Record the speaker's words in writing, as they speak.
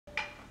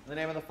In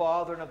the name of the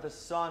Father, and of the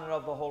Son, and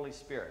of the Holy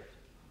Spirit.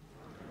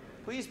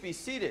 Please be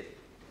seated.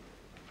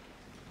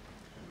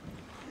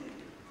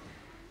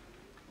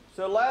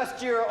 So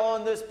last year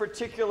on this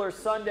particular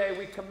Sunday,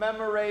 we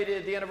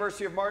commemorated the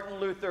anniversary of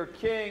Martin Luther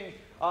King,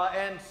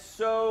 and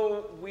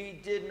so we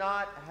did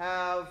not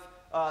have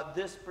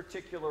this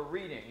particular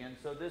reading. And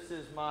so this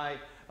is my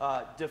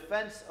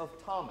Defense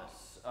of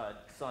Thomas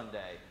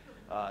Sunday.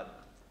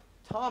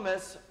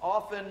 Thomas,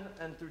 often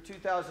and through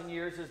 2,000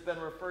 years, has been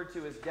referred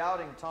to as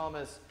Doubting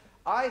Thomas.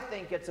 I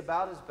think it's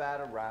about as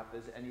bad a rap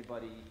as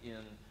anybody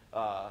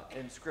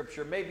in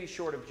Scripture, maybe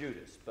short of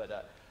Judas.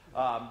 But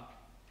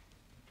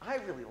I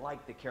really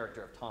like the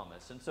character of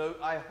Thomas, and so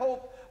I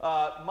hope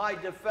my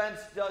defense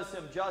does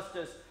him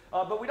justice.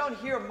 But we don't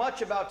hear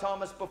much about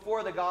Thomas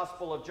before the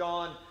Gospel of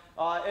John.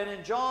 And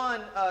in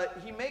John,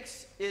 he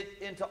makes it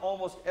into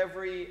almost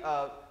every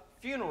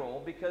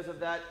funeral because of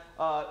that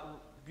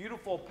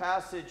beautiful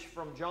passage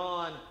from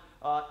John,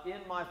 in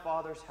my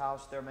Father's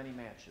house there are many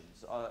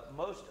mansions.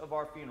 Most of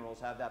our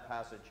funerals have that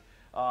passage.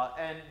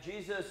 And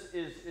Jesus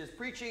is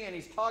preaching, and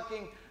he's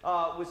talking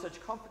with such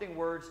comforting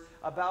words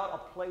about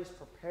a place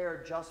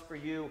prepared just for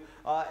you.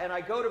 And I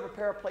go to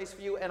prepare a place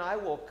for you, and I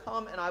will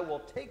come and I will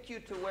take you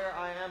to where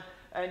I am,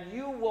 and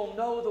you will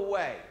know the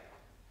way.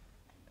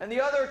 And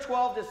the other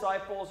 12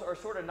 disciples are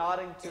sort of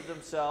nodding to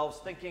themselves,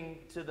 thinking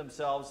to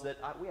themselves that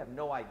we have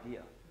no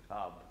idea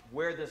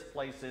where this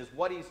place is,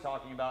 what he's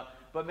talking about,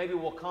 but maybe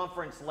we'll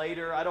conference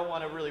later. I don't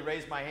want to really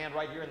raise my hand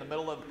right here in the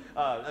middle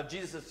of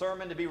Jesus'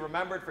 sermon to be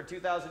remembered for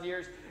 2,000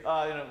 years,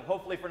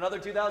 hopefully for another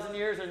 2,000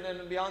 years and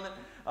then beyond that.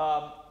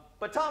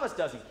 But Thomas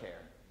doesn't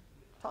care.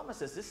 Thomas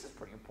says, this is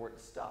pretty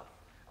important stuff.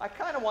 I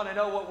kind of want to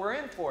know what we're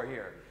in for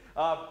here.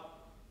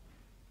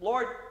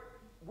 Lord,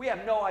 we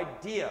have no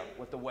idea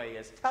what the way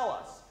is. Tell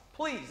us.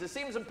 Please, it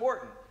seems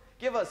important.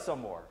 Give us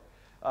some more.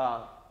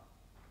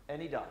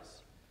 And he does.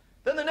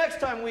 Then the next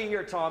time we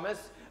hear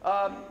Thomas,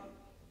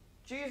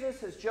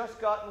 Jesus has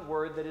just gotten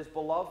word that his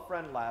beloved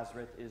friend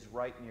Lazarus is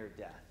right near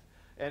death.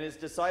 And his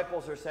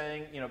disciples are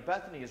saying,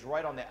 Bethany is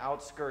right on the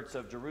outskirts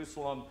of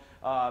Jerusalem.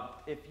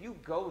 If you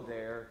go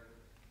there,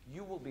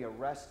 you will be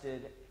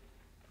arrested.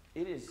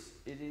 It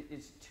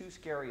is too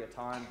scary a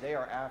time. They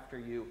are after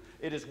you.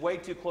 It is way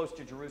too close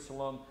to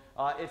Jerusalem.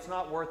 It's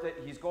not worth it.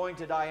 He's going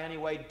to die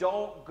anyway.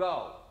 Don't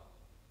go.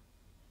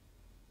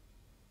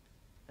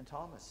 And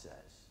Thomas says,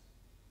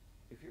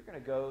 if you're going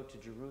to go to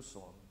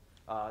Jerusalem,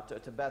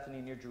 to Bethany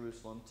near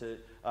Jerusalem,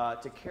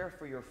 to care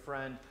for your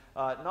friend,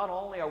 not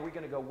only are we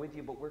going to go with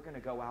you, but we're going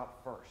to go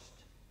out first.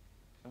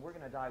 And we're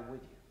going to die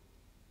with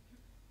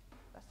you.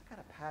 That's the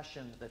kind of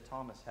passion that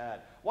Thomas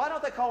had. Why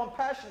don't they call him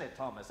Passionate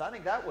Thomas? I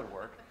think that would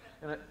work.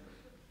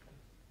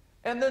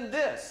 And then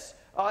this.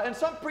 And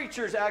some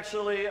preachers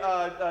actually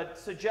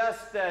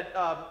suggest that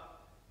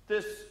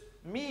this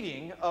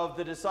meeting of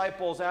the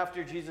disciples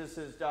after Jesus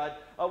has died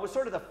was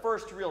sort of the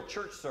first real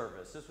church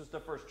service. This was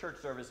the first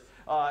church service.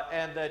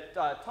 And that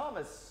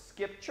Thomas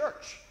skipped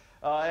church.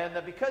 And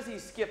that because he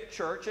skipped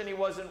church and he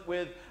wasn't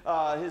with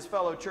his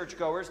fellow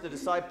churchgoers, the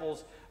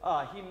disciples,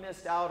 he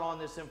missed out on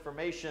this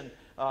information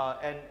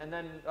and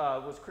then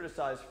was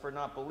criticized for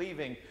not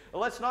believing. But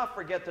let's not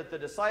forget that the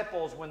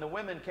disciples, when the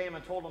women came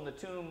and told them the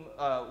tomb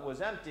was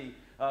empty,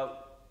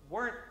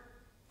 weren't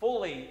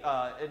fully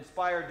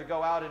inspired to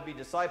go out and be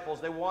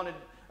disciples. They wanted,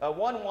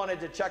 one wanted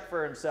to check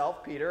for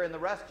himself, Peter, and the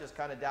rest just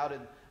kind of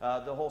doubted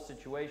the whole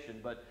situation.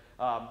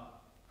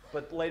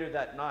 But later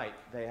that night,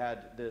 they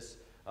had this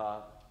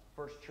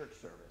first church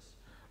service.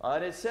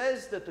 And it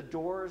says that the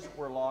doors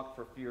were locked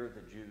for fear of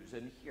the Jews.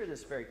 And hear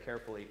this very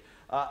carefully.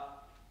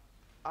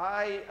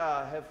 I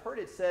have heard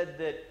it said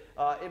that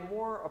a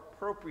more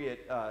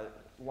appropriate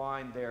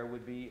line there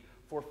would be,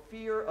 for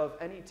fear of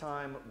any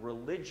time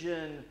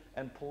religion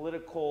and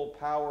political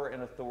power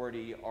and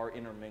authority are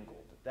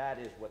intermingled. That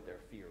is what their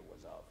fear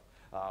was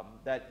of.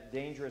 That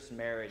dangerous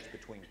marriage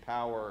between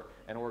power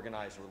and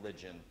organized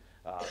religion,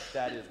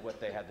 that is what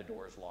they had the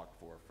doors locked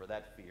for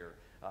that fear,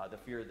 the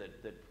fear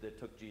that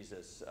took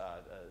Jesus'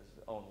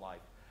 own life.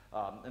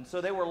 And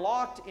so they were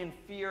locked in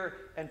fear,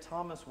 and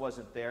Thomas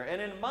wasn't there.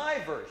 And in my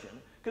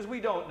version, because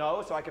we don't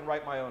know, so I can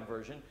write my own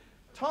version,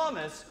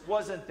 Thomas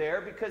wasn't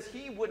there because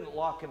he wouldn't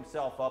lock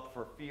himself up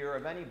for fear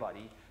of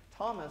anybody.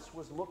 Thomas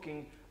was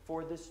looking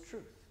for this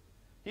truth.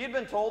 He had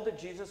been told that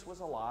Jesus was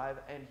alive,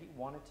 and he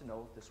wanted to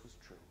know if this was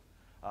true.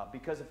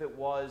 Because if it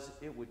was,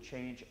 it would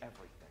change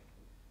everything.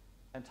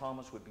 And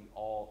Thomas would be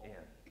all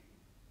in.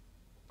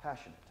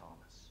 Passionate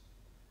Thomas.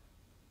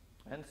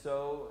 And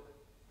so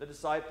the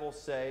disciples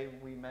say,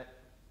 we met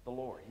the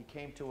Lord. He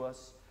came to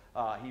us.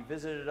 He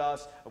visited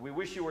us. We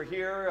wish you were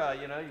here.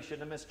 You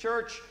shouldn't have missed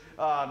church.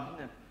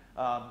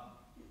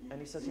 And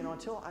he says,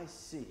 until I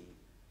see,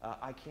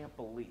 I can't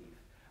believe.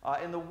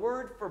 And the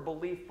word for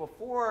belief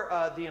before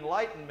the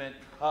Enlightenment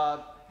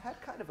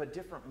had kind of a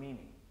different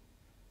meaning.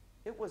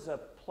 It was a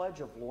pledge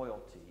of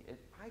loyalty.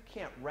 I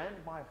can't rend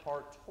my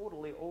heart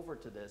totally over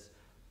to this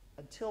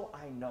until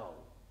I know.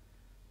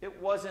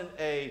 It wasn't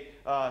a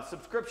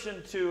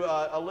subscription to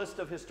a list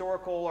of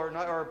historical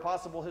or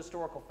possible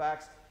historical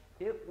facts.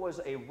 It was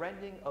a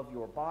rending of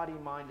your body,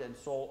 mind, and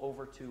soul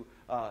over to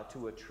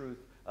a truth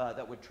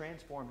that would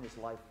transform his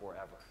life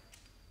forever.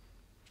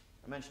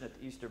 I mentioned at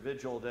the Easter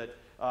Vigil that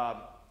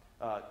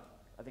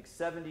I think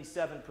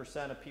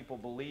 77% of people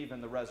believe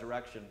in the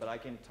resurrection, but I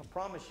can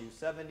promise you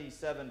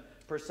 77%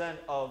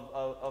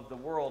 of the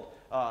world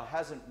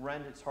hasn't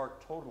rent its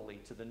heart totally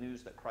to the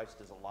news that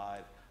Christ is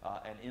alive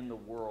and in the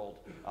world,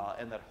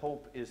 and that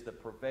hope is the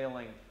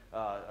prevailing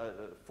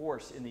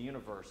force in the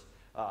universe.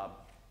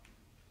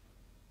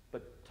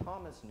 But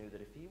Thomas knew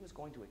that if he was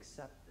going to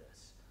accept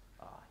this,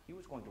 he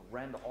was going to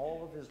rend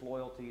all of his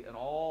loyalty and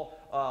all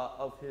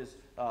of his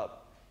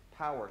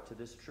power to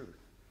this truth.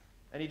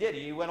 And he did.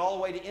 He went all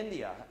the way to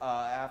India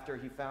after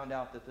he found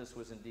out that this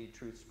was indeed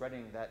truth,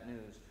 spreading that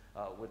news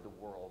with the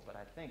world. But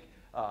I think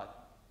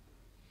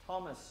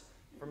Thomas,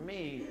 for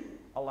me,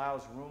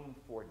 allows room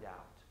for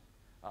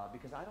doubt.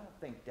 Because I don't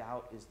think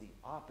doubt is the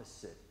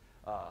opposite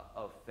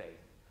of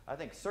faith. I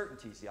think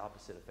certainty is the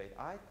opposite of faith.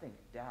 I think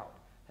doubt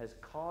has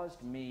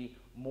caused me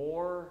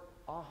more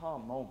aha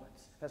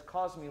moments, has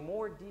caused me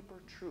more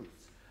deeper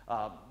truths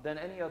than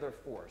any other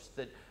force.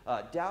 That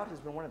doubt has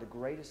been one of the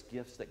greatest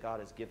gifts that God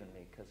has given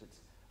me, because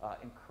it's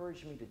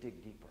encouraged me to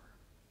dig deeper.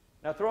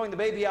 Now, throwing the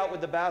baby out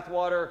with the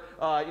bathwater,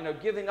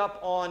 giving up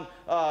on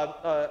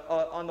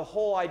the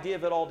whole idea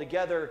of it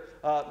altogether,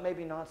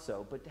 maybe not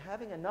so. But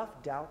having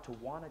enough doubt to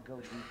want to go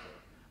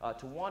deeper,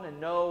 to want to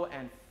know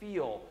and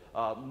feel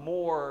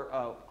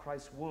more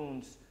Christ's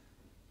wounds,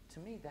 to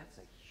me, that's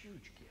a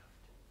huge gift.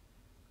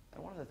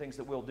 And one of the things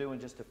that we'll do in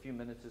just a few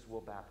minutes is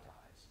we'll baptize.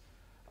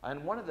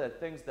 And one of the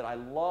things that I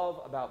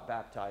love about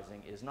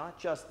baptizing is not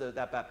just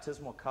that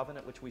baptismal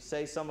covenant, which we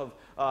say some of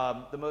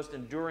the most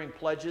enduring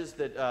pledges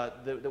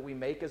that we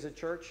make as a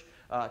church,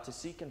 to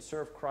seek and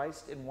serve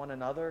Christ in one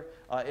another,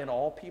 in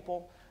all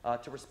people,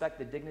 to respect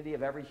the dignity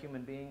of every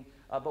human being.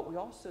 But we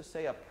also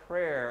say a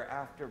prayer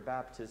after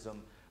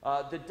baptism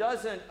that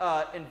doesn't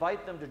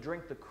invite them to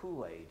drink the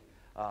Kool-Aid,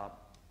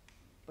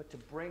 but to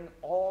bring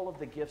all of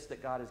the gifts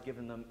that God has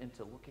given them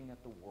into looking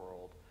at the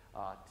world,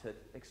 to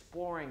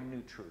exploring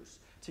new truths,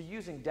 to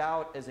using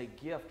doubt as a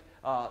gift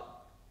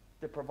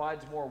that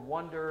provides more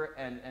wonder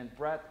and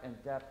breadth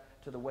and depth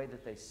to the way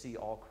that they see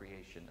all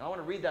creation. And I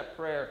want to read that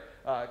prayer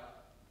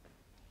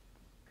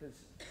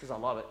because I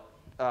love it,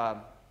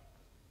 and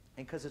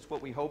because it's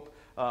what we hope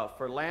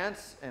for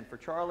Lance and for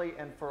Charlie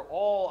and for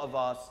all of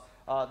us,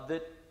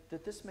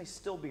 that this may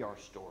still be our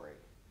story.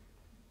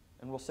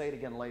 And we'll say it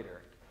again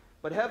later.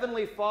 But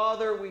Heavenly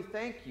Father, we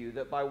thank you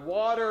that by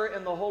water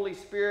and the Holy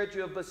Spirit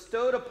you have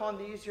bestowed upon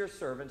these your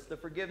servants the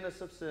forgiveness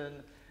of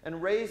sin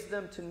and raised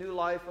them to new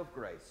life of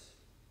grace.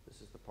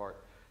 This is the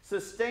part.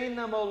 Sustain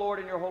them, O Lord,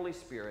 in your Holy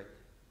Spirit.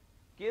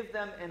 Give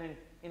them an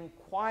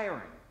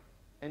inquiring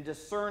and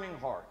discerning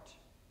heart,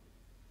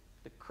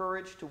 the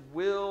courage to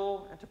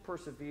will and to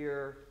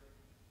persevere,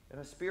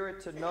 and a spirit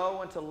to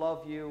know and to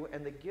love you,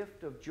 and the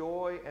gift of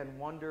joy and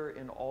wonder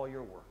in all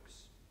your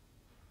works.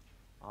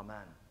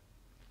 Amen.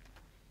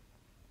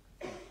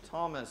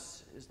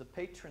 Thomas is the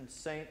patron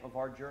saint of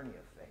our journey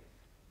of faith,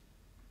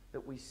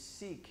 that we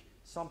seek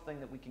something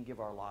that we can give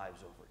our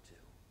lives over to.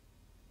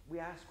 We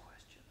ask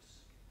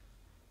questions.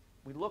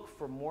 We look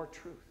for more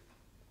truth,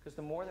 because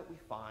the more that we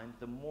find,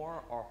 the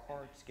more our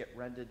hearts get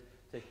rendered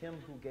to him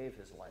who gave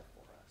his life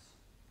for us,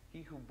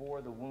 he who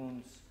bore the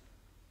wounds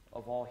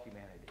of all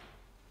humanity.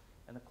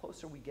 And the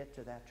closer we get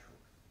to that truth,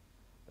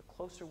 the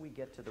closer we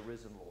get to the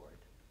risen Lord,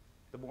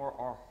 the more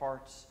our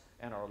hearts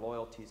and our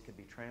loyalties can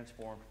be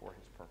transformed for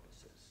his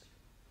purposes.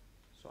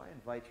 So I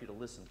invite you to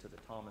listen to the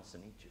Thomas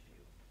in each of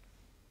you,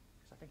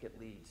 because I think it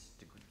leads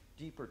to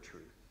deeper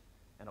truth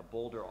and a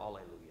bolder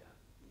alleluia.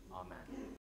 Amen.